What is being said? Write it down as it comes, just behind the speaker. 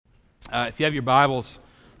If you have your Bibles,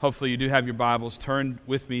 hopefully you do have your Bibles, turn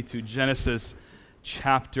with me to Genesis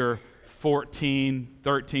chapter 14,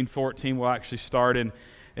 14. We'll actually start in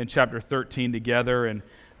chapter 13 together and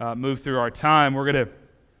move through our time. We're going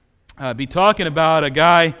to be talking about a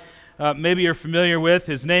guy maybe you're familiar with.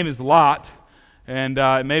 His name is Lot, and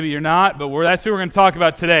maybe you're not, but that's who we're going to talk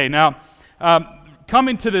about today. Now,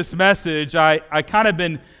 coming to this message, I kind of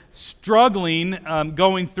been struggling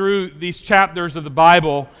going through these chapters of the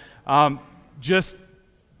Bible just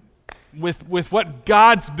with what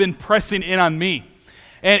God's been pressing in on me.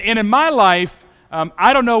 And in my life,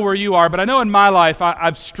 I don't know where you are, but I know in my life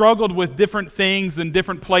I've struggled with different things in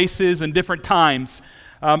different places and different times.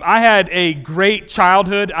 I had a great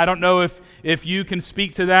childhood. I don't know if you can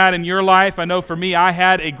speak to that in your life. I know for me, I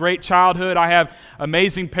had a great childhood. I have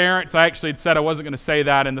amazing parents. I actually had said I wasn't going to say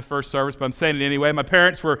that in the first service, but I'm saying it anyway. My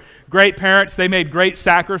parents were great parents. They made great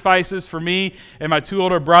sacrifices for me and my two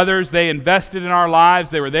older brothers. They invested in our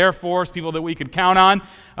lives. They were there for us, people that we could count on,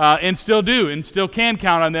 and still do, and still can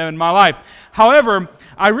count on them in my life. However,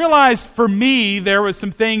 I realized for me, there was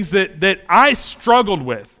some things that I struggled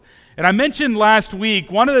with. And I mentioned last week,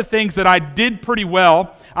 one of the things that I did pretty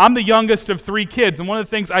well, I'm the youngest of three kids, and one of the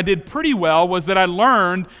things I did pretty well was that I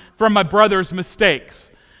learned from my brother's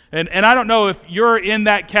mistakes. And I don't know if you're in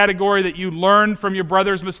that category that you learn from your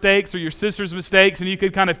brother's mistakes or your sister's mistakes, and you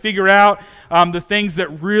could kind of figure out the things that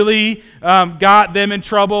really got them in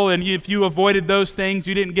trouble, and if you avoided those things,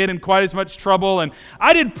 you didn't get in quite as much trouble. And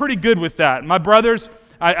I did pretty good with that. My brothers,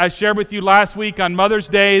 I shared with you last week on Mother's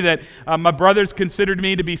Day that my brothers considered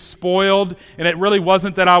me to be spoiled, and it really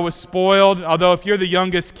wasn't that I was spoiled, although if you're the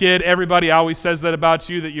youngest kid, everybody always says that about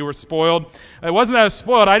you, that you were spoiled. It wasn't that I was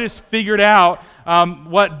spoiled, I just figured out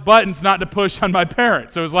what buttons not to push on my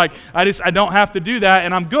parents. It was like, I don't have to do that,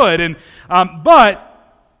 and I'm good. But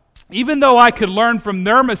even though I could learn from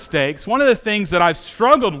their mistakes, one of the things that I've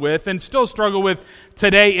struggled with and still struggle with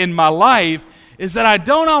today in my life is that I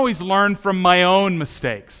don't always learn from my own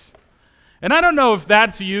mistakes. And I don't know if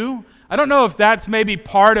that's you. I don't know if that's maybe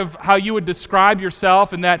part of how you would describe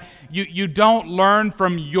yourself, and that you don't learn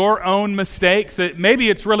from your own mistakes. Maybe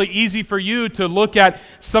it's really easy for you to look at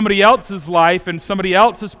somebody else's life and somebody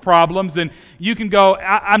else's problems, and you can go,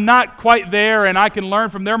 I'm not quite there, and I can learn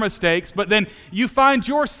from their mistakes, but then you find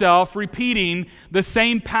yourself repeating the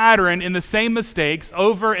same pattern in the same mistakes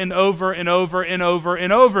over and over and over and over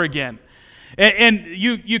and over again. And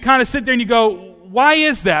you kind of sit there and you go, why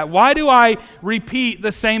is that? Why do I repeat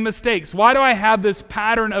the same mistakes? Why do I have this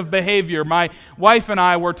pattern of behavior? My wife and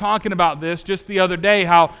I were talking about this just the other day,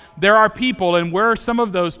 how there are people, and we're some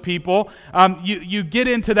of those people, you get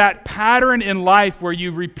into that pattern in life where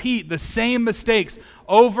you repeat the same mistakes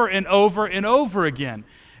over and over and over again.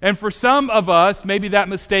 And for some of us, maybe that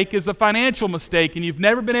mistake is a financial mistake, and you've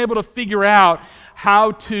never been able to figure out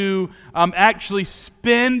how to actually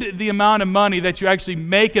spend the amount of money that you actually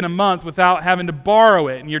make in a month without having to borrow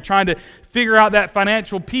it. And you're trying to figure out that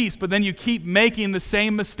financial piece, but then you keep making the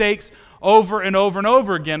same mistakes over and over and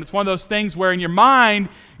over again. It's one of those things where in your mind,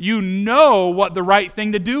 you know what the right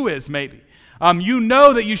thing to do is maybe. You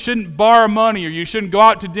know that you shouldn't borrow money, or you shouldn't go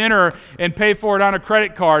out to dinner and pay for it on a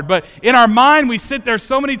credit card. But in our mind, we sit there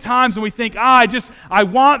so many times and we think, I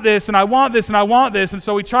want this, and I want this, and I want this. And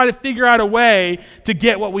so we try to figure out a way to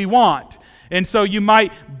get what we want. And so you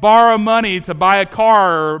might borrow money to buy a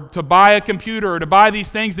car, or to buy a computer, or to buy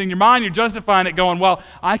these things. And in your mind, you're justifying it going, well,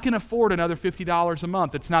 I can afford another $50 a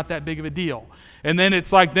month. It's not that big of a deal. And then it's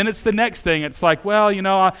the next thing. It's like, well,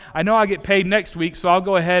 I know I get paid next week, so I'll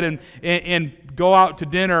go ahead and go out to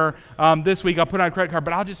dinner this week. I'll put on a credit card,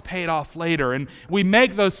 but I'll just pay it off later. And we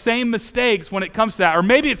make those same mistakes when it comes to that. Or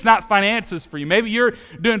maybe it's not finances for you. Maybe you're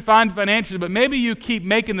doing fine financially, but maybe you keep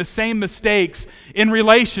making the same mistakes in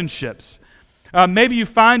relationships. Maybe you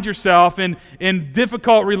find yourself in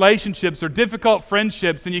difficult relationships or difficult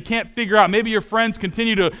friendships, and you can't figure out, maybe your friends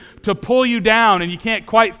continue to pull you down, and you can't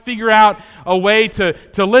quite figure out a way to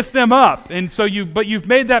lift them up. And so but you've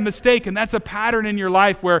made that mistake, and that's a pattern in your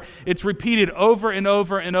life where it's repeated over and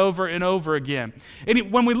over and over and over again. And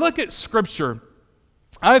when we look at Scripture,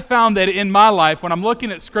 I've found that in my life, when I'm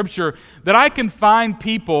looking at Scripture, that I can find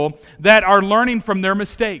people that are learning from their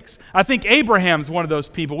mistakes. I think Abraham's one of those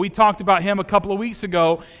people. We talked about him a couple of weeks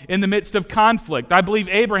ago in the midst of conflict. I believe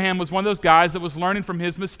Abraham was one of those guys that was learning from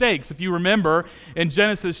his mistakes. If you remember, in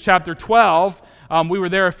Genesis chapter 12, we were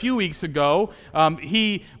there a few weeks ago,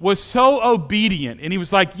 he was so obedient, and he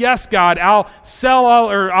was like, yes, God, I'll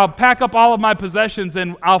I'll pack up all of my possessions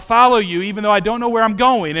and I'll follow you even though I don't know where I'm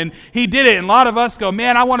going. And he did it, and a lot of us go,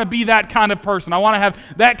 man, I want to be that kind of person. I want to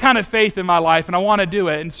have that kind of faith in my life, and I want to do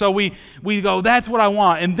it. And so we go, that's what I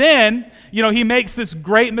want. And then, he makes this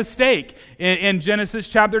great mistake in Genesis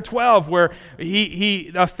chapter 12 where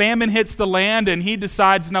a famine hits the land, and he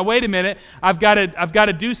decides, now wait a minute, I've got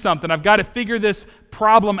to do something. I've got to figure this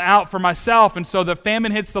problem out for myself. And so the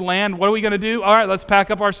famine hits the land. What are we going to do? All right, let's pack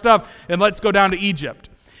up our stuff and let's go down to Egypt.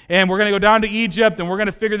 And we're going to go down to Egypt, and we're going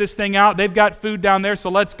to figure this thing out. They've got food down there, so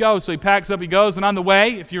let's go. So he packs up, he goes, and on the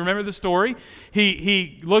way, if you remember the story,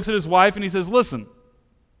 he looks at his wife and he says, listen,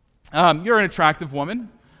 you're an attractive woman.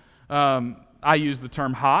 I use the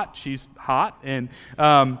term hot. She's hot. And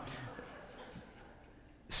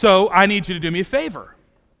so I need you to do me a favor,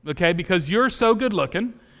 okay? Because you're so good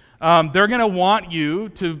looking, they're going to want you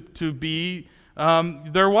to be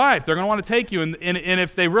their wife. They're going to want to take you. And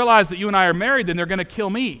if they realize that you and I are married, then they're going to kill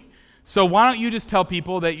me. So why don't you just tell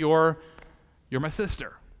people that you're my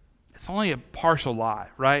sister? It's only a partial lie,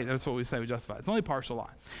 right? That's what we say, we justify. It's only a partial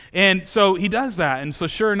lie. And so he does that. And so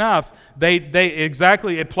sure enough,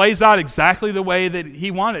 it plays out exactly the way that he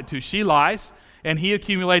wanted to. She lies, and he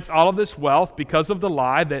accumulates all of this wealth because of the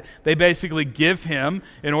lie that they basically give him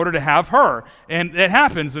in order to have her. And it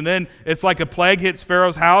happens, and then it's like a plague hits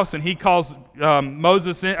Pharaoh's house, and he calls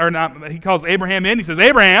he calls Abraham in. He says,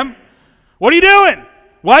 Abraham, what are you doing?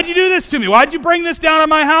 Why'd you do this to me? Why'd you bring this down on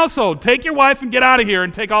my household? Take your wife and get out of here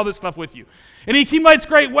and take all this stuff with you. And he accumulates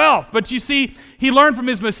great wealth. But you see, he learned from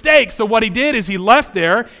his mistakes. So what he did is he left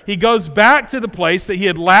there. He goes back to the place that he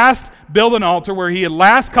had last built an altar, where he had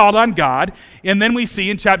last called on God. And then we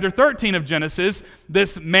see in chapter 13 of Genesis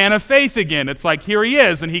this man of faith again. It's like, here he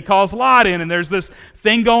is, and he calls Lot in, and there's this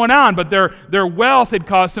thing going on. But their wealth had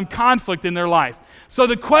caused some conflict in their life. So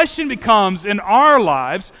the question becomes, in our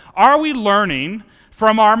lives, are we learning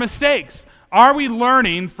from our mistakes? Are we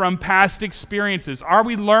learning from past experiences? Are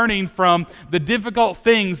we learning from the difficult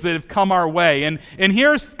things that have come our way? And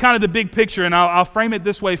here's kind of the big picture, and I'll frame it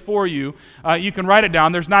this way for you. You can write it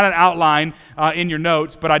down. There's not an outline in your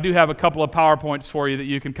notes, but I do have a couple of PowerPoints for you that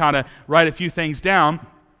you can kind of write a few things down.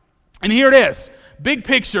 And here it is. Big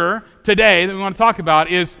picture today that we want to talk about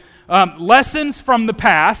is lessons from the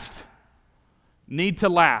past need to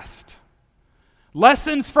last.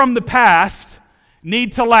 Lessons from the past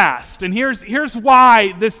need to last. And here's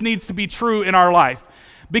why this needs to be true in our life.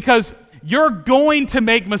 Because you're going to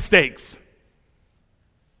make mistakes.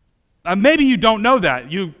 Maybe you don't know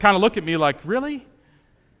that. You kind of look at me like, really?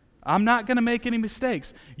 I'm not going to make any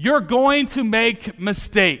mistakes. You're going to make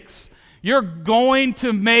mistakes. You're going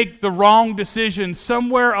to make the wrong decision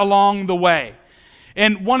somewhere along the way.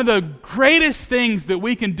 And one of the greatest things that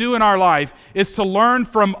we can do in our life is to learn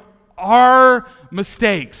from our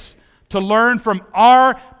mistakes, to learn from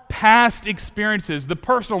our past experiences, the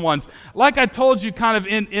personal ones. Like I told you kind of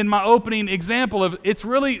in my opening example of, it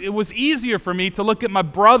was easier for me to look at my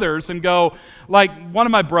brothers and go, like one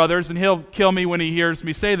of my brothers, and he'll kill me when he hears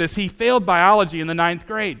me say this, he failed biology in the 9th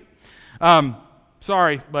grade.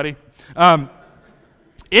 Sorry, buddy.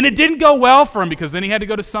 And it didn't go well for him, because then he had to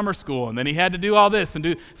go to summer school, and then he had to do all this.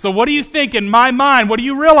 So what do you think in my mind? What do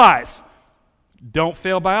you realize? Don't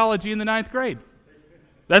fail biology in the 9th grade.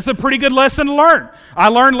 That's a pretty good lesson to learn. I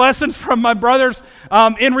learned lessons from my brothers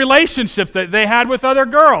in relationships that they had with other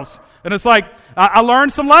girls. And it's like, I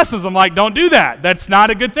learned some lessons. I'm like, don't do that. That's not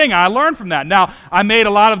a good thing. I learned from that. Now, I made a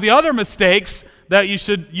lot of the other mistakes that you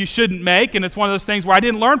shouldn't make, and it's one of those things where I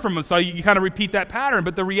didn't learn from them, so you kind of repeat that pattern.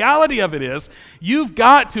 But the reality of it is, you've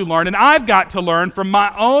got to learn, and I've got to learn from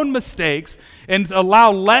my own mistakes and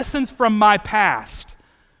allow lessons from my past,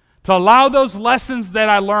 to allow those lessons that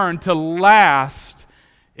I learned to last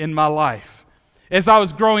in my life. As I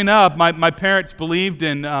was growing up, my parents believed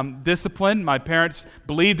in discipline. My parents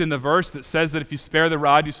believed in the verse that says that if you spare the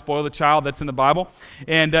rod, you spoil the child. That's in the Bible.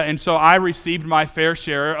 And so I received my fair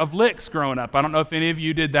share of licks growing up. I don't know if any of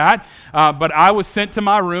you did that, but I was sent to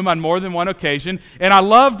my room on more than one occasion. And I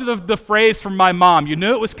loved the phrase from my mom. You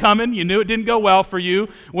knew it was coming. You knew it didn't go well for you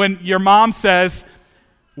when your mom says,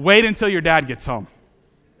 wait until your dad gets home.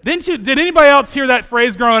 Did anybody else hear that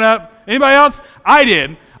phrase growing up? Anybody else? I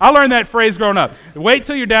did. I learned that phrase growing up. Wait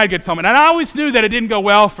till your dad gets home. And I always knew that it didn't go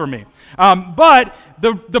well for me. But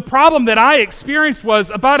the problem that I experienced was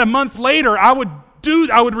about a month later, I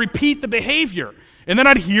would repeat the behavior. And then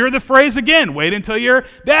I'd hear the phrase again, wait until your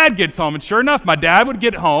dad gets home. And sure enough, my dad would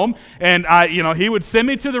get home, and he would send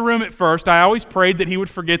me to the room at first. I always prayed that he would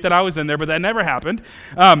forget that I was in there, but that never happened.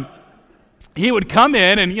 he would come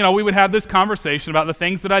in and, we would have this conversation about the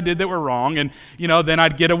things that I did that were wrong, and, then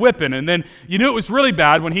I'd get a whipping. And then you knew it was really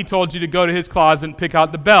bad when he told you to go to his closet and pick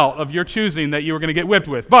out the belt of your choosing that you were going to get whipped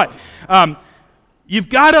with. But you've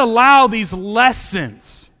got to allow these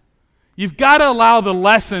lessons. You've got to allow the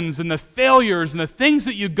lessons and the failures and the things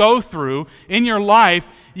that you go through in your life.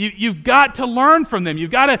 You've got to learn from them.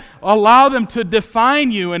 You've got to allow them to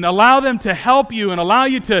define you and allow them to help you and allow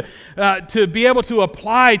you to be able to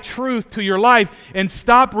apply truth to your life and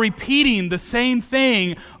stop repeating the same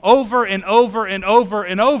thing over and over and over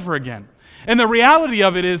and over again. And the reality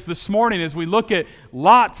of it is this morning, as we look at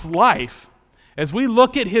Lot's life, as we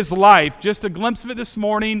look at his life, just a glimpse of it this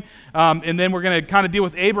morning, and then we're going to kind of deal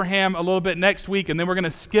with Abraham a little bit next week, and then we're going to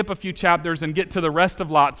skip a few chapters and get to the rest of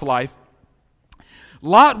Lot's life.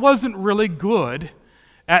 Lot wasn't really good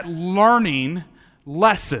at learning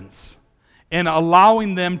lessons and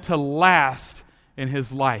allowing them to last in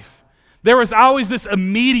his life. There was always this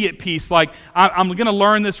immediate piece, like, I'm going to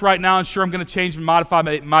learn this right now, and sure, I'm going to change and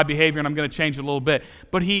modify my behavior, and I'm going to change it a little bit.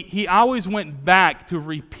 But he always went back to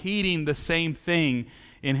repeating the same thing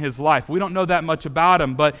in his life. We don't know that much about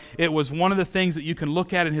him, but it was one of the things that you can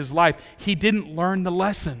look at in his life. He didn't learn the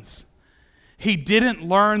lessons. He didn't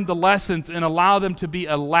learn the lessons and allow them to be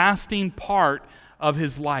a lasting part of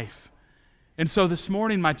his life. And so this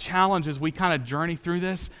morning, my challenge as we kind of journey through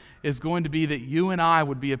this is going to be that you and I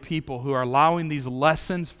would be a people who are allowing these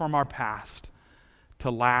lessons from our past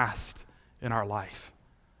to last in our life,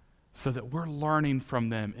 so that we're learning from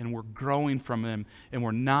them and we're growing from them and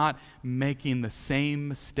we're not making the same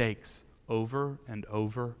mistakes over and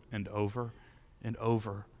over and over and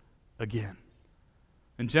over again.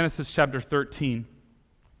 In Genesis chapter 13,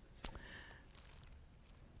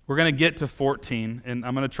 we're going to get to 14, and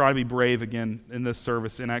I'm going to try to be brave again in this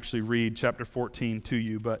service and actually read chapter 14 to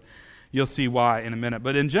you, but you'll see why in a minute.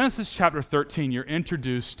 But in Genesis chapter 13, you're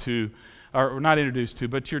introduced to, or not introduced to,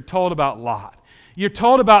 but you're told about Lot. You're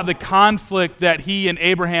told about the conflict that he and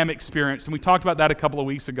Abraham experienced, and we talked about that a couple of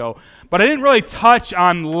weeks ago. But I didn't really touch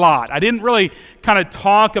on Lot. I didn't really kind of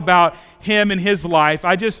talk about him and his life.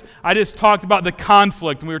 I just talked about the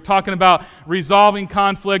conflict, and we were talking about resolving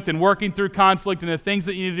conflict and working through conflict and the things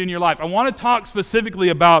that you need to do in your life. I want to talk specifically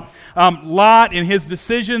about Lot and his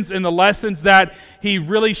decisions and the lessons that he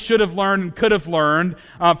really should have learned and could have learned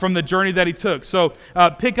from the journey that he took. So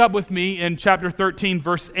pick up with me in chapter 13,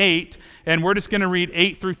 verse 8. And we're just going to read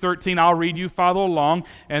 8 through 13. I'll read, you follow along,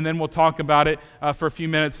 and then we'll talk about it for a few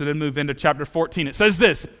minutes and then move into chapter 14. It says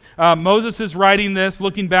this, Moses is writing this,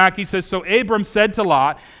 looking back, he says, "So Abram said to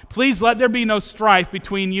Lot, 'Please let there be no strife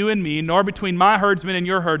between you and me, nor between my herdsmen and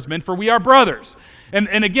your herdsmen, for we are brothers.'"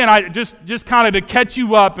 And again, I just kind of to catch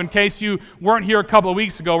you up in case you weren't here a couple of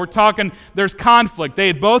weeks ago, we're talking there's conflict. They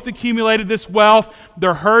had both accumulated this wealth.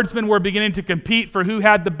 Their herdsmen were beginning to compete for who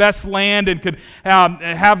had the best land and could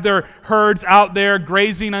have their herds out there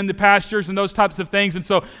grazing on the pastures and those types of things. And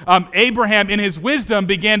so Abraham, in his wisdom,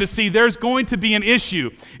 began to see there's going to be an issue.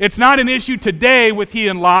 It's not an issue today with he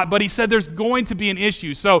and Lot, but he said there's going to be an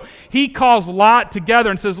issue. So he calls Lot together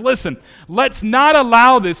and says, "Listen, let's not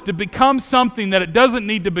allow this to become something that it doesn't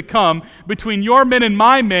need to become between your men and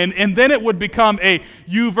my men, and then it would become a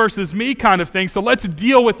you versus me kind of thing. So let's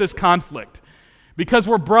deal with this conflict. Because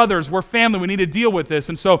we're brothers, we're family, we need to deal with this."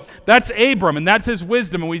 And so that's Abram, and that's his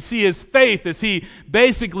wisdom, and we see his faith as he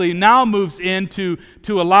basically now moves into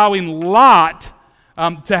allowing Lot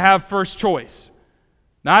to have first choice.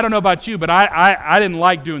 Now, I don't know about you, but I didn't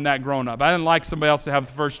like doing that growing up. I didn't like somebody else to have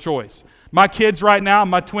the first choice. My kids right now,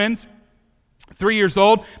 my twins, 3 years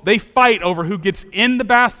old, they fight over who gets in the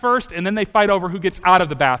bath first, and then they fight over who gets out of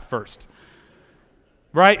the bath first.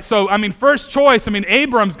 Right? So, first choice,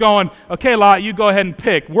 Abram's going, "Okay, Lot, you go ahead and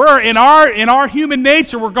pick." We're in our human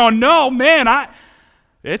nature, we're going, "No, man,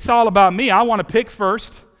 it's all about me. I want to pick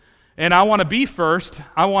first, and I want to be first.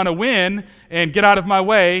 I want to win and get out of my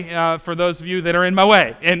way for those of you that are in my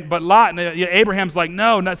way." But Lot, Abraham's like,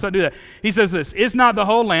 "No, let's not do that." He says this, "Is not the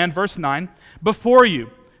whole land," verse 9, "before you?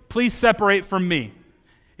 Please separate from me.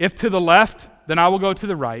 If to the left, then I will go to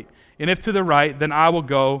the right. And if to the right, then I will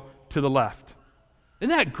go to the left." Isn't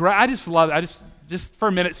that great? I just love it. Just for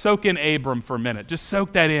a minute, soak in Abram for a minute. Just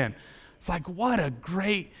soak that in. It's like, what a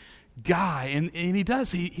great guy. And he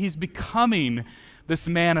does. He's becoming this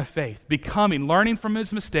man of faith. Learning from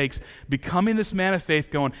his mistakes, becoming this man of faith,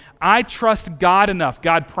 going, I trust God enough.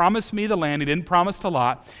 God promised me the land. He didn't promise to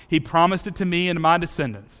Lot. He promised it to me and to my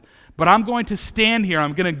descendants. But I'm going to stand here.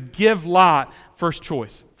 I'm going to give Lot first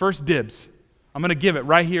choice, first dibs. I'm going to give it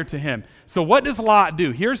right here to him. So what does Lot do?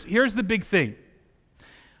 Here's the big thing.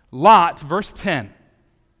 Lot, verse 10,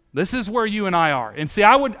 This is where you and I are. And see,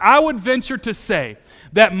 I would venture to say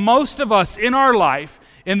that most of us in our life,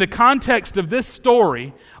 in the context of this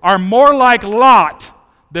story, are more like Lot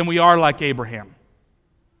than we are like Abraham.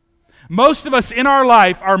 Most of us in our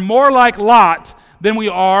life are more like Lot than we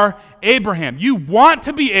are Abraham. You want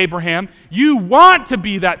to be Abraham. You want to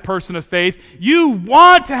be that person of faith. You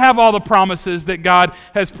want to have all the promises that God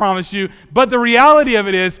has promised you. But the reality of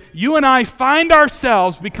it is, you and I find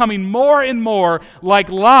ourselves becoming more and more like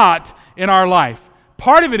Lot in our life.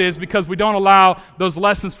 Part of it is because we don't allow those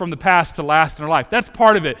lessons from the past to last in our life. That's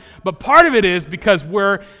part of it. But part of it is because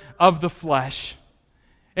we're of the flesh.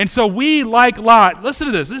 And so we, like Lot, listen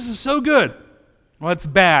to this. This is so good. Well, it's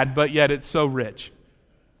bad, but yet it's so rich.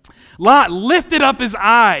 Lot lifted up his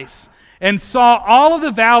eyes and saw all of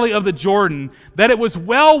the valley of the Jordan, that it was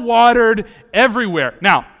well watered everywhere.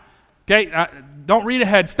 Now, okay, don't read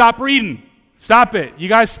ahead. Stop reading. Stop it.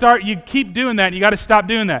 You keep doing that, and you got to stop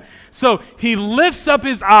doing that. So he lifts up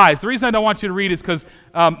his eyes. The reason I don't want you to read is because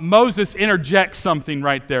Moses interjects something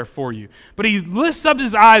right there for you. But he lifts up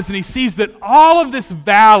his eyes, and he sees that all of this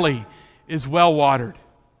valley is well watered.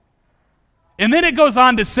 And then it goes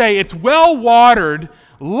on to say it's well watered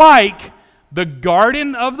like the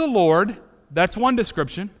garden of the Lord. That's one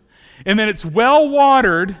description. And then it's well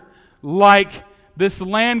watered like this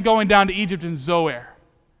land going down to Egypt and Zoar.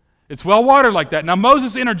 It's well watered like that. Now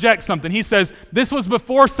Moses interjects something. He says, this was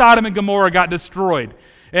before Sodom and Gomorrah got destroyed.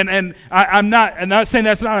 And I'm not saying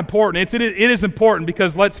that's not important. It is important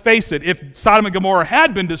because let's face it, if Sodom and Gomorrah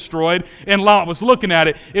had been destroyed and Lot was looking at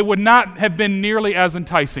it, it would not have been nearly as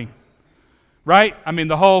enticing. Right? I mean,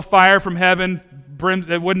 the whole fire from heaven,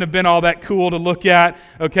 it wouldn't have been all that cool to look at,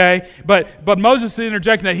 okay? But Moses is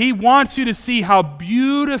interjecting that he wants you to see how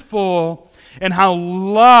beautiful and how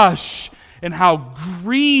lush and how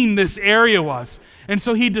green this area was. And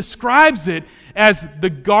so he describes it as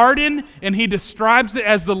the garden, and he describes it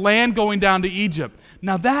as the land going down to Egypt.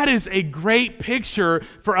 Now that is a great picture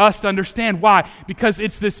for us to understand. Why? Because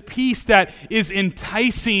it's this piece that is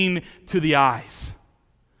enticing to the eyes.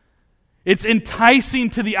 It's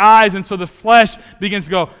enticing to the eyes, and so the flesh begins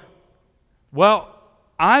to go, well,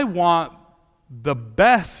 I want the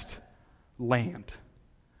best land.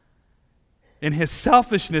 In his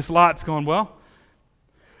selfishness, Lot's going, well,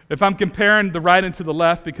 if I'm comparing the right and to the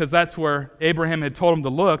left, because that's where Abraham had told him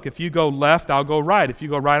to look, if you go left, I'll go right. If you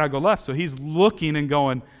go right, I'll go left. So he's looking and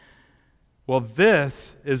going, well,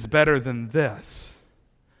 this is better than this.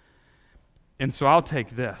 And so I'll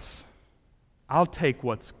take this. I'll take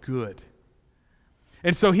what's good.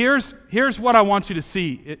 And so here's what I want you to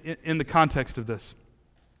see in the context of this.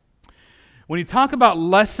 When you talk about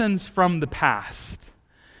lessons from the past,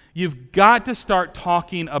 you've got to start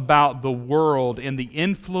talking about the world and the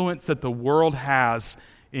influence that the world has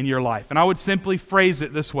in your life. And I would simply phrase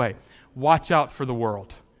it this way: watch out for the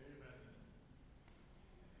world.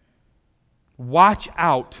 Watch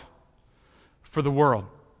out for the world.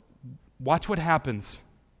 Watch what happens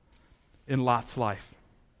in Lot's life.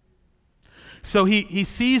 So he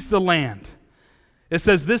sees the land. It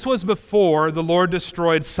says, this was before the Lord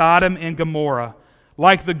destroyed Sodom and Gomorrah,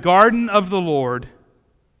 like the garden of the Lord,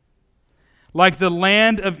 like the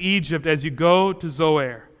land of Egypt as you go to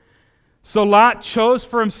Zoar. So Lot chose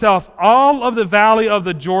for himself all of the valley of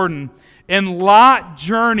the Jordan, and Lot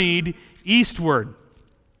journeyed eastward.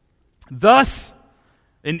 Thus,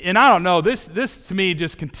 and I don't know, this to me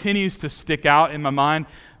just continues to stick out in my mind.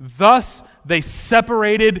 Thus they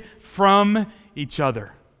separated from each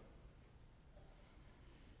other.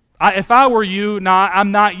 If I were you, now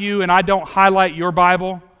I'm not you and I don't highlight your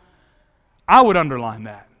Bible, I would underline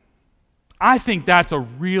that. I think that's a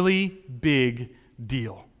really big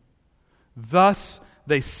deal. Thus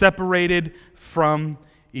they separated from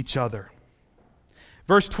each other.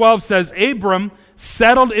 Verse 12 says, Abram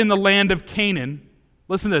settled in the land of Canaan.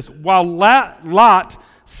 Listen to this. While Lot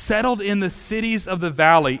settled in the cities of the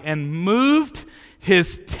valley and moved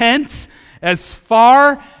his tents as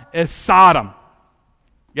far as Sodom.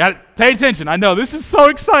 You got to pay attention. I know, this is so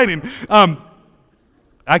exciting.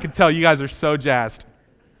 I can tell you guys are so jazzed.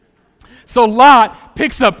 So Lot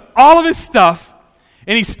picks up all of his stuff,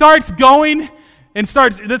 and he starts going and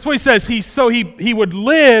that's what he says. He would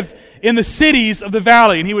live in the cities of the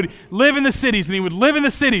valley, and he would live in the cities, and he would live in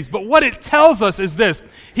the cities. But what it tells us is this: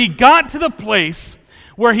 he got to the place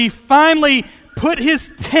where he finally put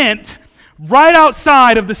his tent right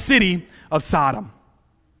outside of the city of Sodom.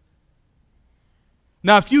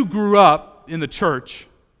 Now, if you grew up in the church,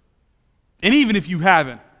 and even if you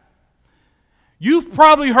haven't, you've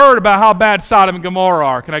probably heard about how bad Sodom and Gomorrah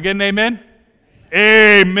are. Can I get an amen?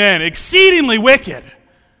 Amen. Exceedingly wicked.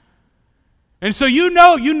 And so you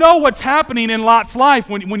know what's happening in Lot's life.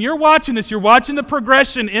 When you're watching this, you're watching the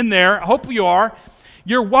progression in there. I hope you are.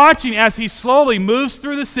 You're watching as he slowly moves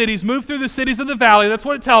through the cities of the valley. That's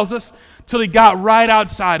what it tells us, till he got right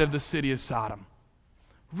outside of the city of Sodom.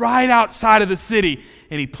 Right outside of the city,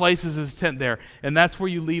 and he places his tent there. And that's where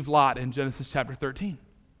you leave Lot in Genesis chapter 13.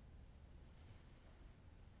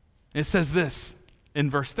 It says this in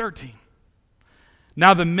verse 13.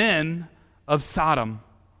 Now the men of Sodom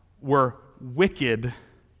were wicked,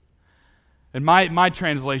 and my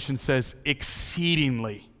translation says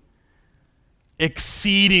exceedingly.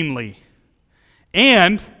 Exceedingly.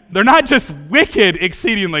 And they're not just wicked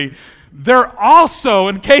exceedingly, they're also,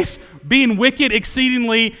 in case being wicked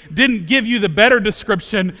exceedingly didn't give you the better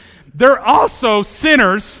description, they're also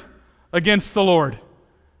sinners against the Lord.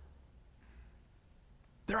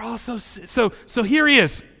 They're also, so here he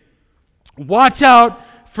is. Watch out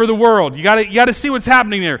for the world. You got to see what's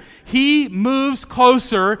happening there. He moves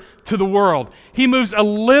closer to the world. He moves a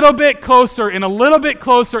little bit closer and a little bit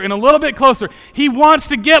closer and a little bit closer. He wants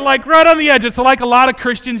to get like right on the edge. It's like a lot of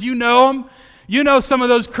Christians, you know them. You know some of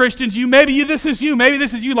those Christians. This is you. Maybe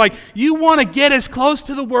this is you. Like you want to get as close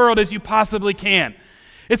to the world as you possibly can.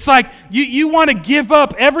 It's like you want to give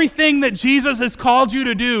up everything that Jesus has called you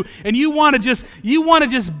to do, and you want to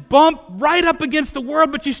just bump right up against the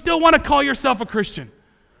world, but you still want to call yourself a Christian.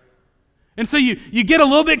 And so you get a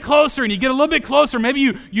little bit closer, and you get a little bit closer.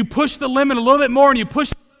 Maybe you push the limit a little bit more, and you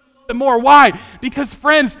push a little bit more. Why? Because,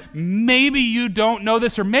 friends, maybe you don't know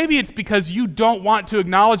this, or maybe it's because you don't want to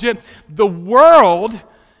acknowledge it. The world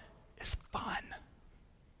is fun.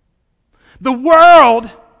 The world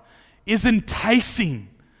is enticing.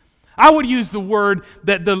 I would use the word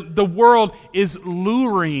that the world is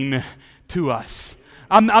luring to us.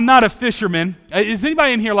 I'm not a fisherman. Is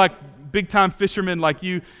anybody in here like big-time fishermen, like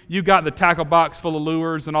you got the tackle box full of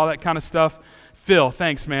lures and all that kind of stuff? Phil,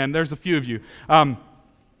 thanks, man. There's a few of you.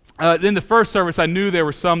 In the first service, I knew there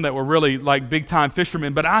were some that were really like big-time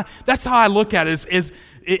fishermen, but that's how I look at it, is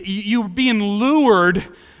you're being lured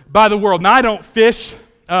by the world. Now, I don't fish.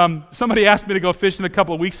 Somebody asked me to go fishing a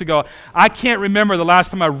couple of weeks ago. I can't remember the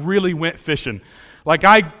last time I really went fishing. Like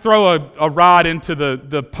I throw a rod into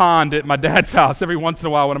the pond at my dad's house every once in a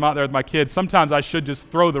while when I'm out there with my kids. Sometimes I should just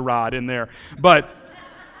throw the rod in there. But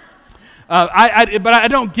I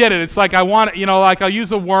don't get it. It's like I want, like I'll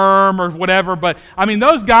use a worm or whatever. But I mean,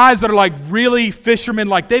 those guys that are like really fishermen,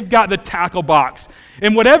 like they've got the tackle box.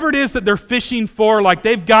 And whatever it is that they're fishing for, like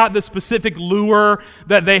they've got the specific lure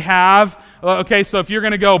that they have. Okay, so if you're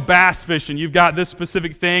going to go bass fishing, you've got this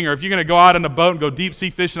specific thing. Or if you're going to go out on a boat and go deep sea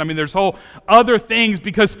fishing, I mean, there's whole other things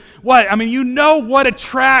because what? I mean, you know what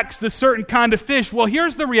attracts the certain kind of fish. Well,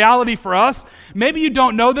 here's the reality for us. Maybe you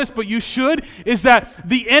don't know this, but you should, is that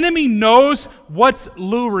the enemy knows what's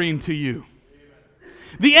luring to you.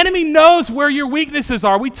 The enemy knows where your weaknesses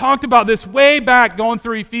are. We talked about this way back going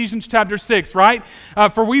through Ephesians chapter 6, right?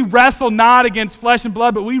 For we wrestle not against flesh and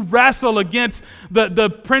blood, but we wrestle against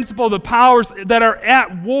the principle, the powers that are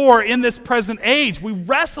at war in this present age. We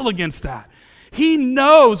wrestle against that. He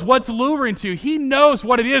knows what's luring to you. He knows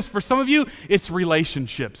what it is. For some of you, it's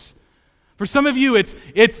relationships. For some of you,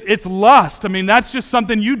 it's lust. I mean, that's just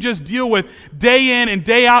something you just deal with day in and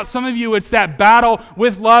day out. Some of you, it's that battle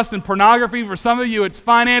with lust and pornography. For some of you, it's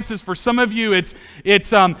finances. For some of you, it's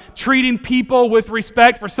treating people with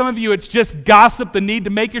respect. For some of you, it's just gossip, the need to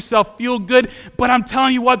make yourself feel good. But I'm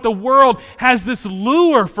telling you what, the world has this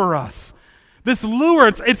lure for us. This lure,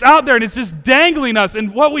 it's out there and it's just dangling us.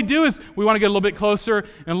 And what we do is we want to get a little bit closer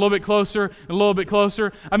and a little bit closer and a little bit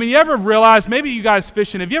closer. I mean, you ever realize, maybe you guys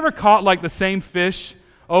fishing, have you ever caught like the same fish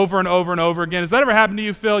over and over and over again? Has that ever happened to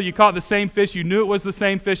you, Phil? You caught the same fish, you knew it was the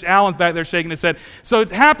same fish. Alan's back there shaking his head. So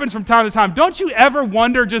it happens from time to time. Don't you ever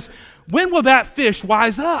wonder just, when will that fish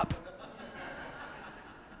wise up?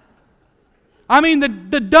 I mean,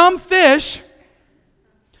 the dumb fish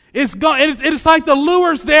is gone. It's like the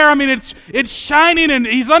lure's there. I mean, it's shining and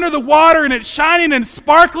he's under the water and it's shining and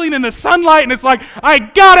sparkling in the sunlight and it's like, I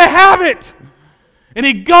gotta have it. And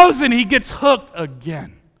he goes and he gets hooked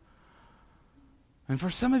again. And for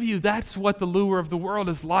some of you, that's what the lure of the world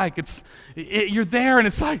is like. You're there and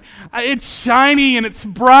it's like, it's shiny and it's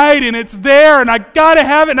bright and it's there and I gotta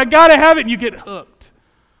have it and I gotta have it, and you get hooked.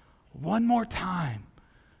 One more time.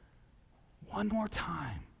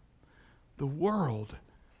 The world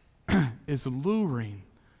is luring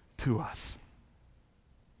to us.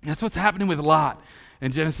 That's what's happening with Lot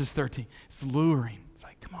in Genesis 13. It's luring. It's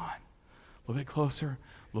like, come on, a little bit closer,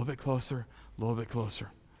 a little bit closer, a little bit closer.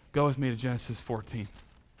 Go with me to Genesis 14.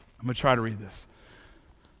 I'm going to try to read this.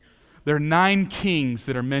 There are 9 kings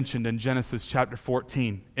that are mentioned in Genesis chapter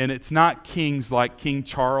 14. And it's not kings like King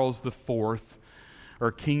Charles IV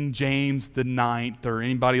or King James the Ninth or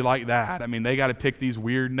anybody like that. I mean, they got to pick these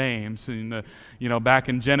weird names back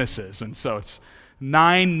in Genesis. And so it's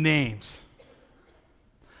 9 names.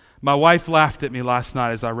 My wife laughed at me last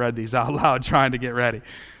night as I read these out loud trying to get ready.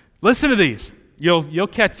 Listen to these. You'll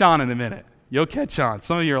catch on in a minute. You'll catch on.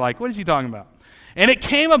 Some of you are like, what is he talking about? And it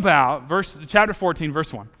came about, chapter 14,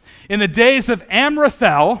 verse 1. In the days of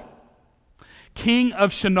Amraphel, king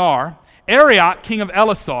of Shinar, Arioch, king of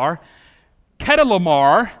Elasar,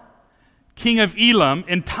 Chedorlaomer, king of Elam,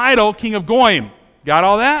 and Tidal, king of Goyim. Got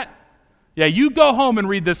all that? Yeah, you go home and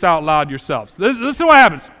read this out loud yourselves. Listen to what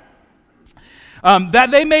happens.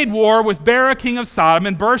 That they made war with Bera, king of Sodom,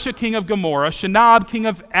 and Bersha, king of Gomorrah, Shinab, king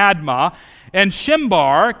of Admah, and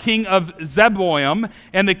Shimbar, king of Zeboim,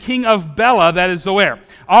 and the king of Bela, that is Zoar.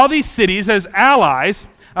 All these cities as allies,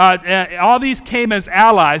 all these came as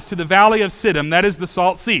allies to the valley of Siddim, that is the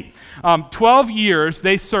Salt Sea. 12 years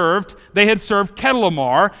they had served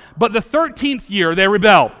Chedorlaomer, but the 13th year they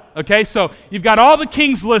rebelled. Okay, so you've got all the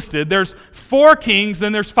kings listed. There's 4 kings,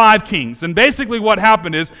 then there's 5 kings. And basically what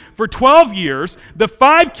happened is, for 12 years, the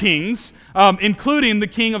 5 kings, including the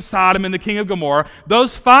king of Sodom and the king of Gomorrah,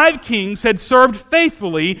 those 5 kings had served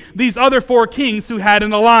faithfully these other 4 kings who had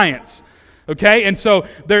an alliance. Okay, and so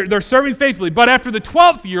they're serving faithfully. But after the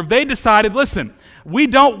 12th year, they decided, listen, we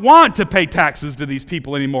don't want to pay taxes to these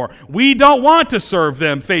people anymore. We don't want to serve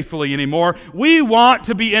them faithfully anymore. We want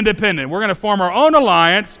to be independent. We're going to form our own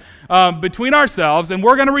alliance between ourselves, and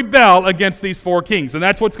we're going to rebel against these 4 kings. And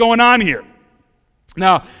that's what's going on here.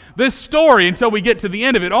 Now, this story, until we get to the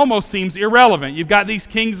end of it, almost seems irrelevant. You've got these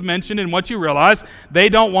kings mentioned, and what you realize, they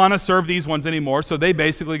don't want to serve these ones anymore, so they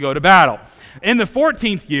basically go to battle. In the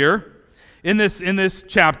 14th year, in this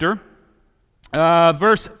chapter,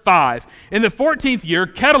 verse 5. In the 14th year,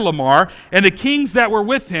 Chedorlaomer and the kings that were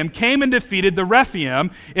with him came and defeated the Rephaim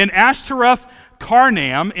in Ashtaroth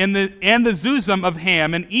Karnam and the Zuzim of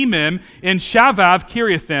Ham and Emim in Shavav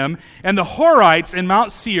Kiriathim and the Horites in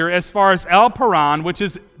Mount Seir as far as El Paran, which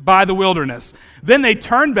is by the wilderness. Then they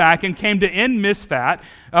turned back and came to Mishpat,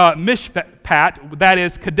 that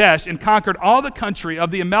is Kadesh, and conquered all the country of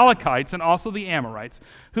the Amalekites and also the Amorites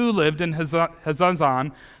who lived in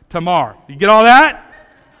Hazazon Tamar. You get all that?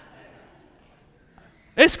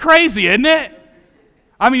 It's crazy, isn't it?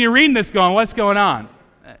 I mean, you're reading this going, what's going on?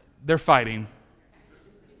 They're fighting.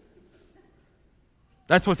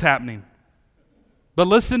 That's what's happening. But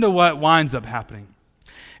listen to what winds up happening.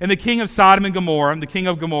 And the king of Sodom and Gomorrah, and the king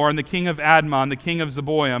of Gomorrah, and the king of Admah, and the king of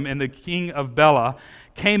Zeboim, and the king of Bela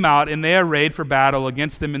came out, and they arrayed for battle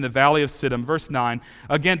against them in the valley of Siddim, verse 9,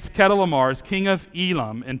 against Chedorlaomer, king of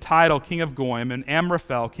Elam, and Tidal, king of Goyim, and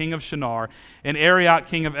Amraphel, king of Shinar, and Arioch,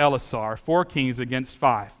 king of Elasar, 4 kings against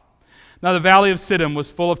 5. Now the valley of Siddim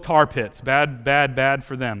was full of tar pits, bad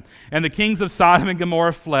for them. And the kings of Sodom and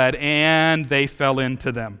Gomorrah fled, and they fell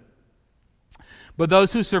into them. But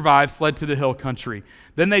those who survived fled to the hill country.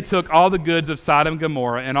 Then they took all the goods of Sodom and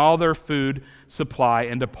Gomorrah and all their food supply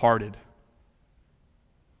and departed.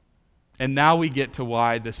 And now we get to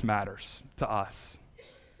why this matters to us.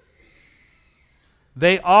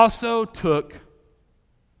 They also took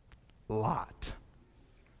Lot.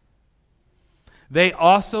 They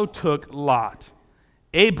also took Lot,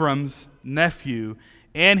 Abram's nephew,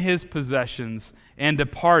 and his possessions, and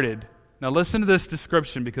departed. Now listen to this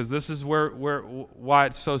description, because this is why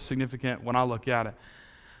it's so significant when I look at it.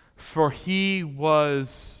 For he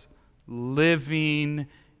was living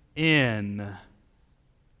in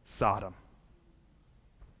Sodom.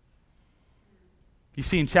 You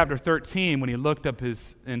see, in chapter 13, when he looked up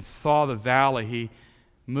and saw the valley, he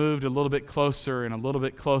moved a little bit closer and a little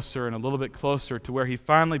bit closer and a little bit closer to where he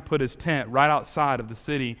finally put his tent right outside of the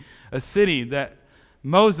city, a city that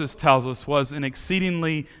Moses tells us was an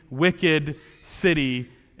exceedingly wicked city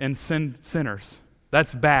and sinners.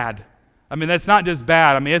 That's bad. I mean, that's not just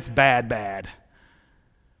bad. I mean, it's bad.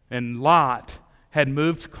 And Lot had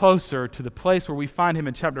moved closer to the place where we find him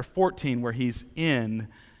in chapter 14, where he's in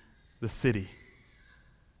the city.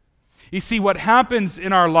 You see, what happens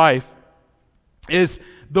in our life is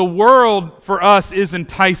the world for us is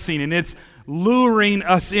enticing, and it's luring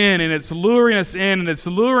us in, and it's luring us in, and it's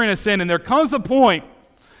luring us in, and there comes a point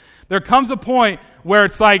where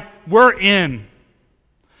it's like we're in.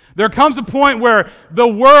 There comes a point where the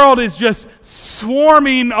world is just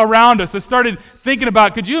swarming around us. I started thinking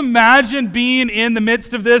about, could you imagine being in the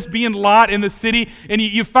midst of this, being Lot in the city, and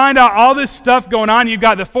you find out all this stuff going on. You've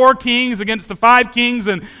got the 4 kings against the 5 kings,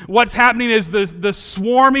 and what's happening is the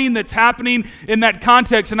swarming that's happening in that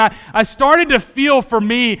context. And I started to feel, for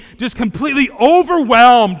me, just completely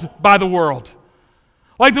overwhelmed by the world.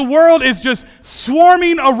 Like the world is just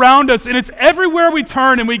swarming around us, and it's everywhere we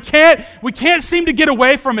turn, and we can't seem to get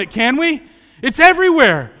away from it, can we? It's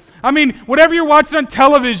everywhere. I mean, whatever you're watching on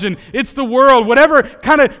television, it's the world. Whatever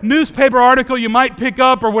kind of newspaper article you might pick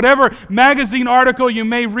up, or whatever magazine article you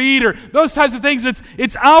may read, or those types of things,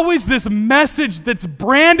 it's always this message that's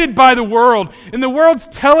branded by the world, and the world's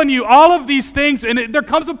telling you all of these things, and there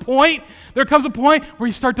comes a point where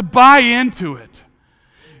you start to buy into it.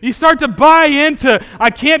 You start to buy into, I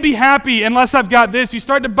can't be happy unless I've got this. You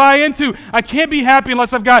start to buy into, I can't be happy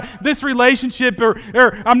unless I've got this relationship, or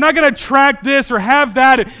I'm not going to attract this or have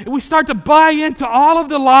that. And we start to buy into all of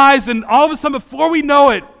the lies, and all of a sudden, before we know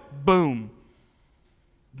it, boom,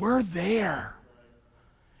 we're there.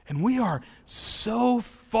 And we are so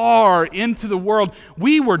far into the world.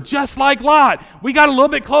 We were just like Lot. We got a little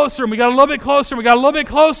bit closer, and we got a little bit closer, and we got a little bit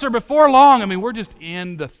closer before long. I mean, we're just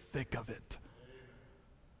in the thick of it.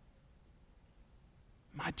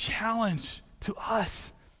 My challenge to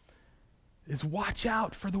us is watch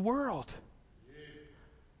out for the world.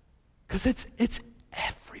 Because it's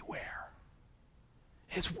everywhere.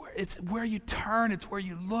 It's where you turn, it's where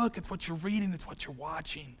you look, it's what you're reading, it's what you're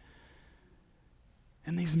watching.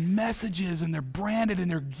 And these messages, and they're branded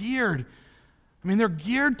and they're geared. I mean, they're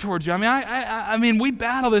geared towards you. I mean, we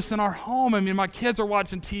battle this in our home. I mean, my kids are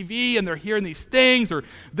watching TV and they're hearing these things or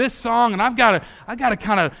this song, and I've got to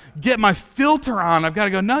kind of get my filter on. I've got to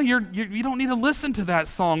go, no, you don't need to listen to that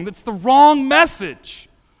song. That's the wrong message.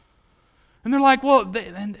 And they're like, well,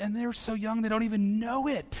 they're so young they don't even know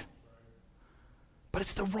it. But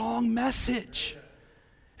it's the wrong message.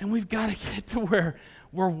 And we've got to get to where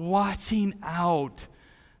we're watching out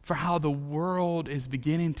for how the world is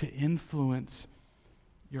beginning to influence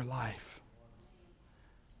your life.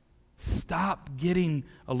 Stop getting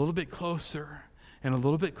a little bit closer and a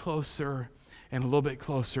little bit closer and a little bit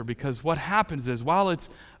closer, because what happens is, while it's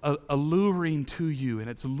alluring to you and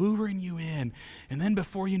it's luring you in, and then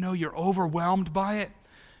before you know you're overwhelmed by it,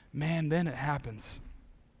 man, then it happens.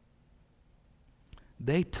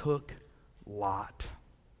 They took Lot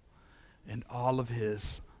and all of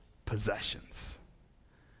his possessions.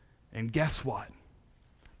 And guess what?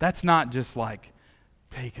 That's not just like,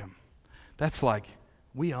 take him. That's like,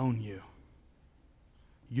 we own you.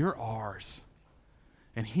 You're ours.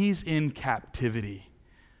 And he's in captivity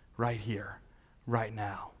right here, right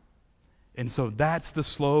now. And so that's the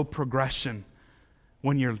slow progression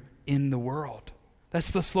when you're in the world.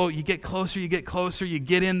 That's the slow, you get closer, you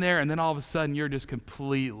get in there, and then all of a sudden you're just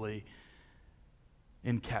completely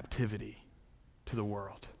in captivity to the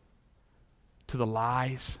world, to the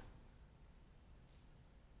lies,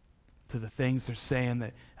 to the things they're saying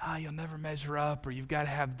that, you'll never measure up, or you've got to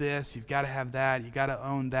have this, you've got to have that, you've got to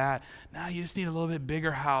own that. Now you just need a little bit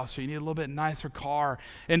bigger house, or you need a little bit nicer car.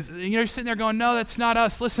 And you're sitting there going, no, that's not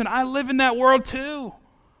us. Listen, I live in that world too.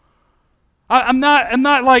 I'm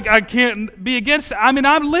not like I can't be against it. I mean,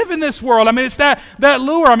 I live in this world. I mean, it's that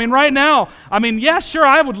lure. I mean, right now, yeah, sure,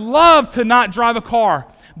 I would love to not drive a car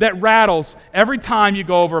that rattles every time you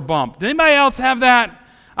go over a bump. Does anybody else have that?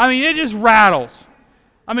 I mean, it just rattles.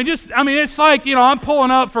 It's like, I'm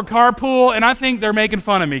pulling up for carpool and I think they're making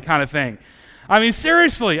fun of me kind of thing. I mean,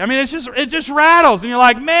 seriously. It just rattles, and you're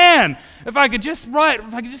like, man, if I could just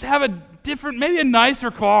have a different, maybe a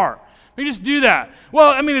nicer car. Maybe just do that.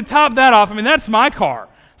 Well, to top that off, that's my car.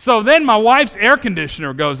 So then my wife's air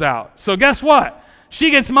conditioner goes out. So guess what?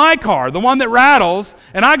 She gets my car, the one that rattles,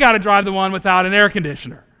 and I got to drive the one without an air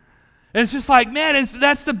conditioner. And it's just like, man,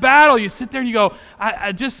 that's the battle. You sit there and you go,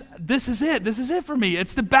 this is it for me.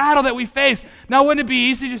 It's the battle that we face. Now, wouldn't it be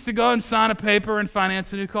easy just to go and sign a paper and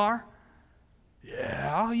finance a new car?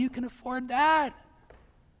 Yeah, you can afford that.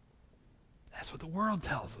 That's what the world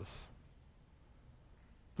tells us.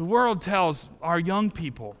 The world tells our young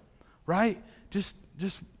people, right? Just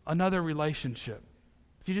another relationship.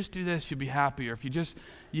 If you just do this, you'll be happier. If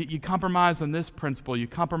you compromise on this principle, you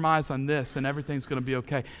compromise on this, and everything's going to be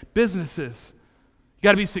okay. Businesses, you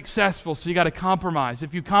got to be successful, so you got to compromise.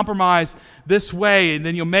 If you compromise this way,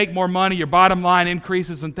 then you'll make more money, your bottom line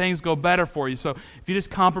increases, and things go better for you. So if you just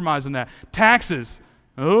compromise on that. Taxes,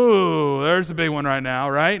 there's a big one right now,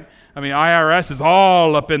 right? IRS is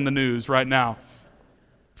all up in the news right now.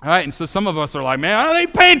 All right, and so some of us are like, man, I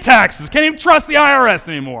ain't paying taxes. Can't even trust the IRS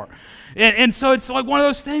anymore. And so it's like one of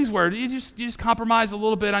those things where you just compromise a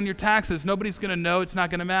little bit on your taxes. Nobody's going to know. It's not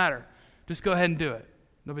going to matter. Just go ahead and do it.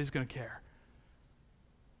 Nobody's going to care.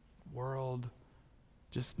 World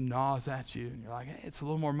just gnaws at you, and you're like, hey, it's a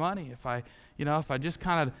little more money. If I just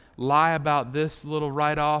kind of lie about this little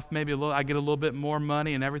write-off, maybe I get a little bit more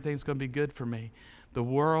money, and everything's going to be good for me. The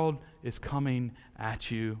world is coming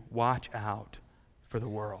at you. Watch out for the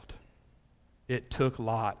world. It took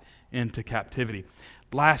Lot into captivity.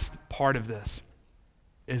 Last part of this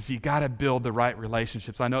is you got to build the right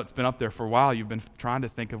relationships. I know it's been up there for a while. You've been trying to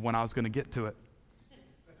think of when I was going to get to it.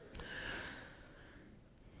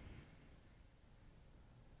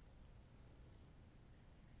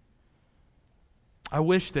 I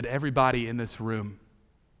wish that everybody in this room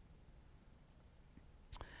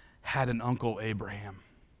had an Uncle Abraham.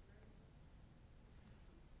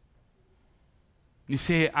 You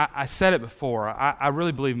see, I said it before. I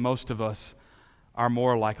really believe most of us are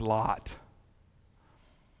more like Lot.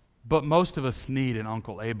 But most of us need an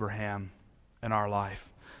Uncle Abraham in our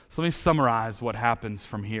life. So let me summarize what happens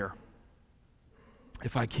from here,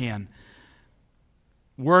 if I can.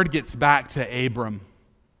 Word gets back to Abram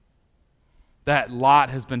that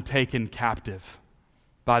Lot has been taken captive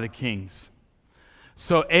by the kings.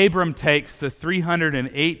 So Abram takes the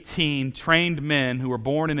 318 trained men who were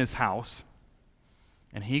born in his house,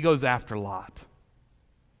 and he goes after Lot.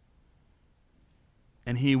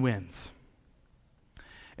 And he wins.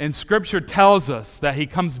 And Scripture tells us that he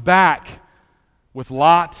comes back with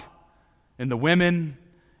Lot and the women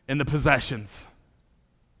and the possessions.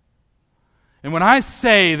 And when I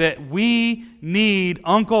say that we need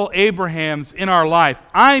Uncle Abrahams in our life,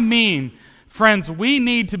 I mean, friends, we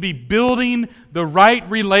need to be building the right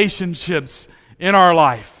relationships in our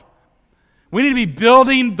life. We need to be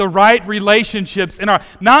building the right relationships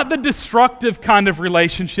not the destructive kind of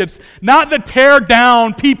relationships, not the tear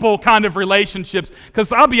down people kind of relationships.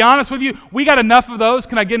 Because I'll be honest with you, we got enough of those.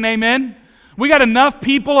 Can I get an amen? We got enough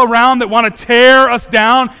people around that want to tear us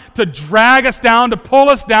down, to drag us down, to pull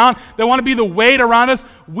us down, that want to be the weight around us.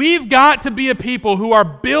 We've got to be a people who are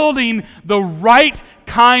building the right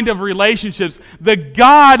kind of relationships, the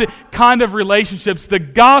God kind of relationships, the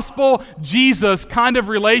gospel Jesus kind of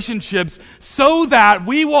relationships, so that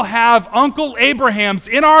we will have Uncle Abrahams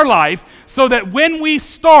in our life, so that when we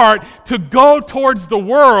start to go towards the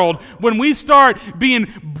world, when we start being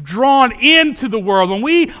drawn into the world, when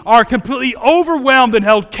we are completely overwhelmed and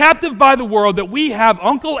held captive by the world, that we have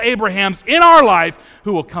Uncle Abrahams in our life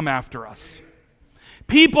who will come after us.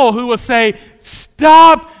 People who will say,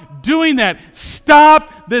 stop doing that.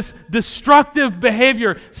 Stop this destructive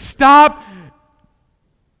behavior. Stop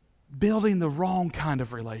building the wrong kind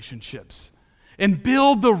of relationships and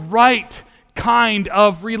build the right kind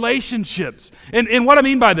of relationships. And what I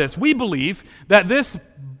mean by this, we believe that this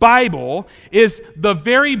Bible is the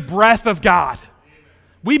very breath of God.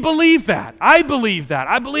 We believe that. I believe that.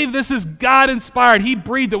 I believe this is God-inspired. He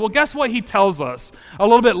breathed it. Well, guess what he tells us a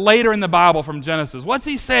little bit later in the Bible from Genesis? What's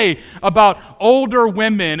he say about older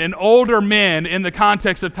women and older men in the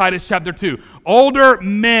context of Titus chapter 2? Older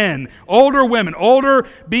men, older women, older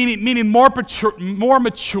meaning more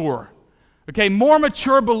mature. Okay, more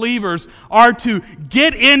mature believers are to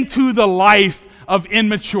get into the life of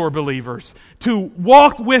immature believers, to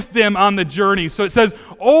walk with them on the journey. So it says,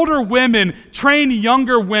 older women train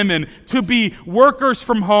younger women to be workers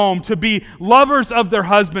from home, to be lovers of their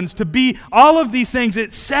husbands, to be all of these things.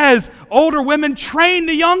 It says, older women train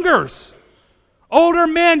the youngers. Older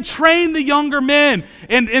men train the younger men.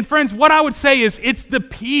 And friends, what I would say is it's the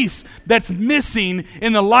piece that's missing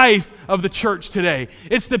in the life of the church today.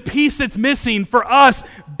 It's the piece that's missing for us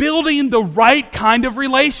building the right kind of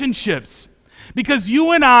relationships. Because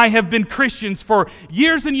you and I have been Christians for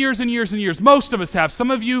years and years and years and years. Most of us have. Some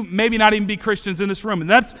of you maybe not even be Christians in this room. And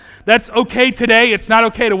that's okay today. It's not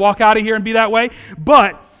okay to walk out of here and be that way.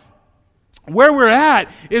 But where we're at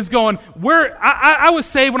is going, I was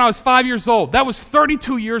saved when I was 5 years old. That was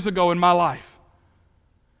 32 years ago in my life.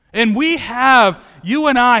 And you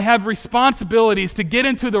and I have responsibilities to get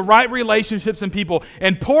into the right relationships and people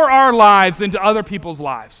and pour our lives into other people's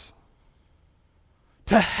lives,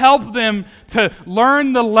 to help them to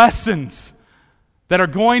learn the lessons that are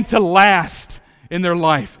going to last in their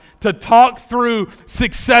life, to talk through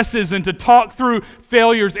successes and to talk through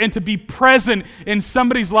failures and to be present in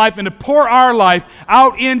somebody's life and to pour our life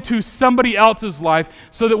out into somebody else's life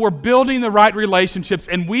so that we're building the right relationships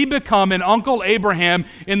and we become an Uncle Abraham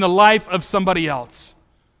in the life of somebody else.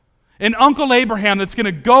 An Uncle Abraham that's going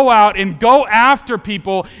to go out and go after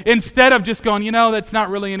people instead of just going, that's not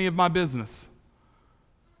really any of my business.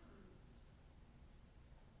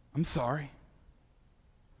 I'm sorry.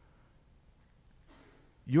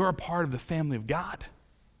 you're a part of the family of God.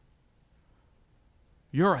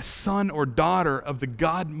 You're a son or daughter of the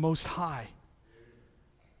God Most High.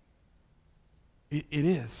 It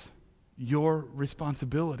is your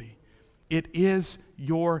responsibility. It is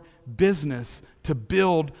your business to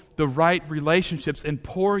build the right relationships and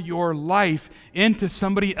pour your life into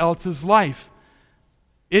somebody else's life.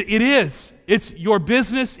 It is. It's your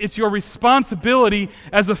business. It's your responsibility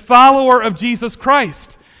as a follower of Jesus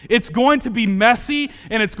Christ. It's going to be messy,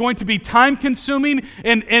 and it's going to be time-consuming,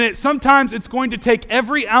 and sometimes it's going to take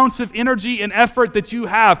every ounce of energy and effort that you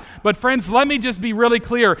have. But friends, let me just be really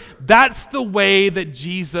clear. That's the way that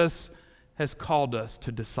Jesus has called us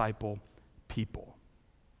to disciple people.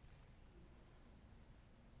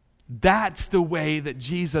 That's the way that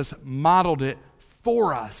Jesus modeled it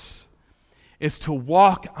for us, is to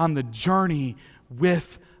walk on the journey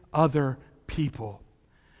with other people,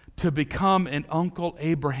 to become an Uncle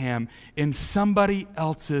Abraham in somebody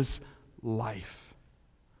else's life.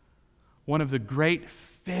 One of the great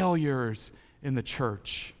failures in the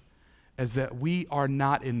church is that we are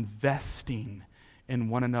not investing in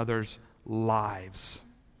one another's lives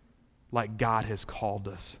like God has called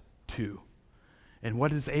us to. And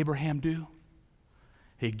what does Abraham do?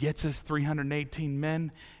 He gets his 318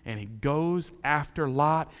 men and he goes after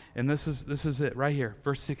Lot. And this is it right here,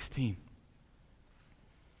 verse 16.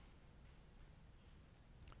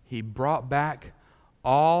 He brought back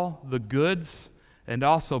all the goods and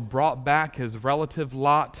also brought back his relative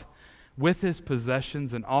Lot with his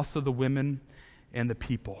possessions and also the women and the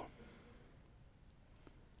people.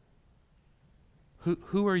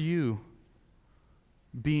 Who are you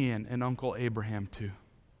being an Uncle Abraham to?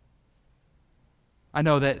 I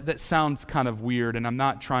know that sounds kind of weird, and I'm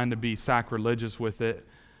not trying to be sacrilegious with it,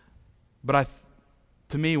 but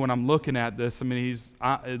to me, when I'm looking at this, I mean,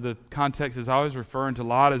 the context is always referring to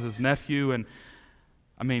Lot as his nephew, and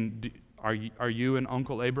I mean, are you an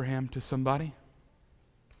Uncle Abraham to somebody?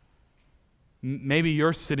 Maybe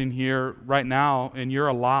you're sitting here right now, and you're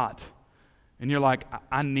a Lot, and you're like,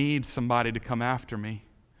 I need somebody to come after me.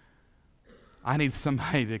 I need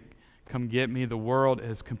somebody to come get me. The world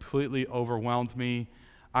has completely overwhelmed me.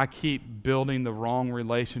 I keep building the wrong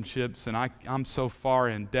relationships, and I'm so far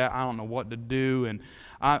in debt, I don't know what to do, and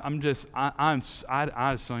I just don't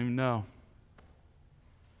even know.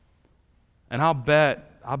 And I'll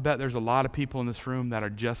bet there's a lot of people in this room that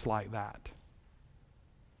are just like that.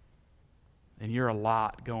 And you're a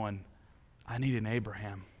Lot going, I need an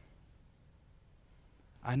Abraham.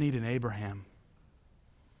 I need an Abraham.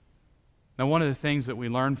 Now, one of the things that we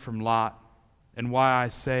learn from Lot, and why I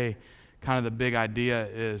say kind of the big idea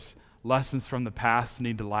is lessons from the past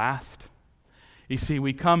need to last. You see,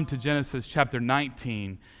 we come to Genesis chapter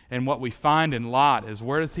 19, and what we find in Lot is,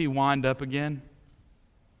 where does he wind up again?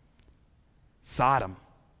 Sodom.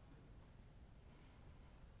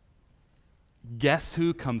 Guess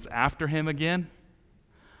who comes after him again?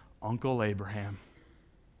 Uncle Abraham.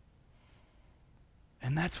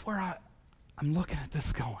 And that's where I'm looking at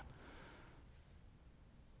this going.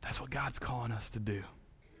 That's what God's calling us to do.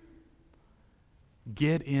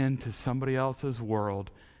 Get into somebody else's world.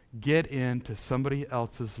 Get into somebody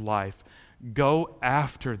else's life. Go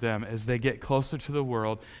after them as they get closer to the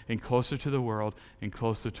world and closer to the world and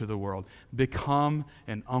closer to the world. Become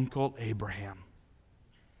an Uncle Abraham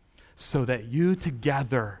so that you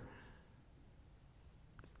together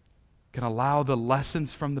can allow the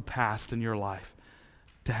lessons from the past in your life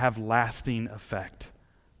to have lasting effect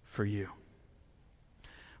for you.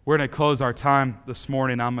 We're going to close our time this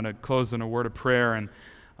morning. I'm going to close in a word of prayer, and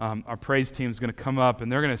our praise team is going to come up,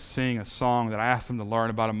 and they're going to sing a song that I asked them to learn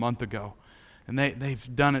about a month ago. And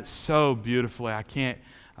they've done it so beautifully. I can't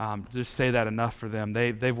just say that enough for them.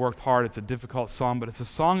 They've worked hard. It's a difficult song, but it's a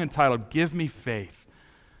song entitled, Give Me Faith.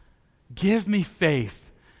 Give me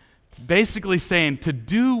faith. It's basically saying, to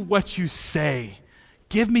do what you say.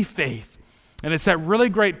 Give me faith. And it's that really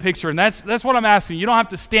great picture, and that's what I'm asking. You don't have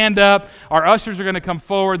to stand up. Our ushers are going to come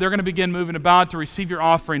forward. They're going to begin moving about to receive your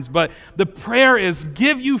offerings. But the prayer is,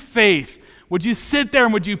 give you faith. Would you sit there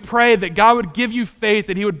and would you pray that God would give you faith,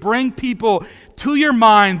 that He would bring people to your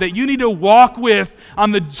mind that you need to walk with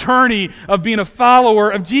on the journey of being a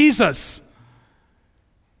follower of Jesus?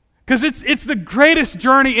 Because it's the greatest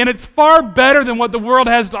journey, and it's far better than what the world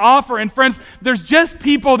has to offer. And friends, there's just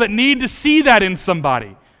people that need to see that in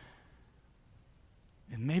somebody.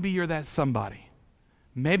 And maybe you're that somebody.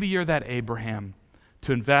 Maybe you're that Abraham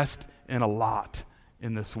to invest in a lot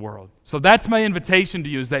in this world. So that's my invitation to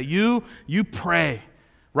you, is that you pray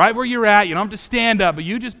right where you're at. You don't have to stand up, but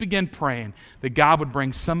you just begin praying that God would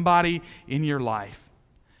bring somebody in your life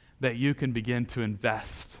that you can begin to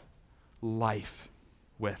invest life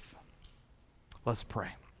with. Let's pray.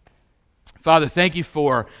 Father, thank you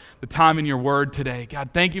for the time in your word today.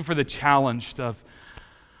 God, thank you for the challenge of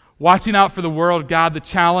watching out for the world. God, the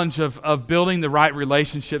challenge of building the right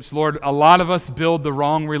relationships. Lord, a lot of us build the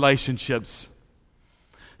wrong relationships.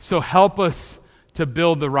 So help us to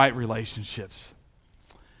build the right relationships.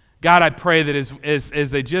 God, I pray that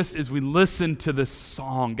as we listen to this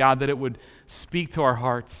song, God, that it would speak to our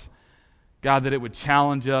hearts. God, that it would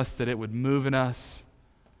challenge us, that it would move in us.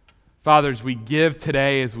 Father, as we give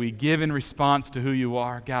today, as we give in response to who you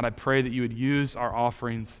are, God, I pray that you would use our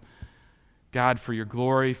offerings, God, for your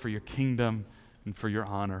glory, for your kingdom, and for your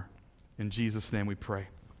honor. In Jesus' name we pray.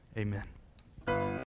 Amen.